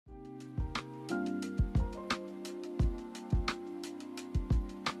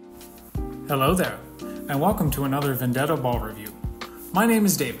Hello there, and welcome to another Vendetta ball review. My name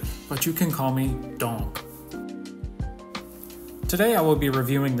is David, but you can call me Donk. Today I will be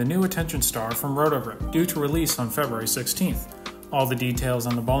reviewing the new Attention Star from Roto Grip, due to release on February 16th. All the details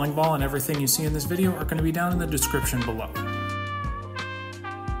on the bowling ball and everything you see in this video are going to be down in the description below.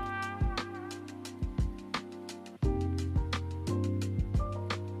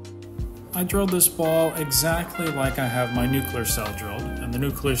 I drilled this ball exactly like I have my nuclear cell drilled, and the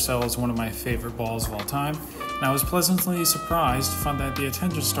nuclear cell is one of my favorite balls of all time, and I was pleasantly surprised to find that the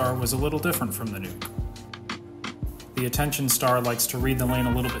Attention Star was a little different from the nuke. The Attention Star likes to read the lane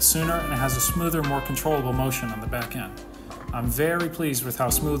a little bit sooner, and it has a smoother, more controllable motion on the back end. I'm very pleased with how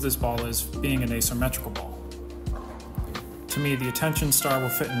smooth this ball is, being an asymmetrical ball. To me, the Attention Star will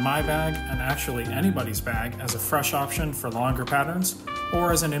fit in my bag, and actually anybody's bag, as a fresh option for longer patterns,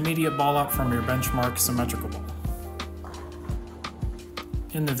 or as an immediate ball up from your benchmark symmetrical ball.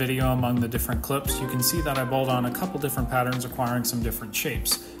 In the video, among the different clips, you can see that I bowled on a couple different patterns acquiring some different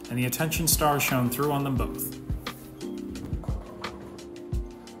shapes, and the Attention Star shone through on them both.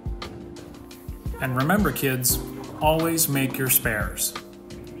 And remember kids, always make your spares.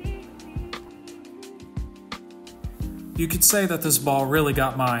 You could say that this ball really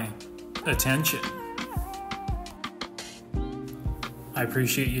got my attention. I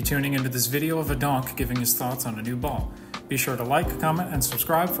appreciate you tuning into this video of a donk giving his thoughts on a new ball. Be sure to like, comment, and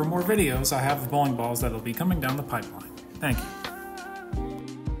subscribe for more videos I have of bowling balls that will be coming down the pipeline. Thank you.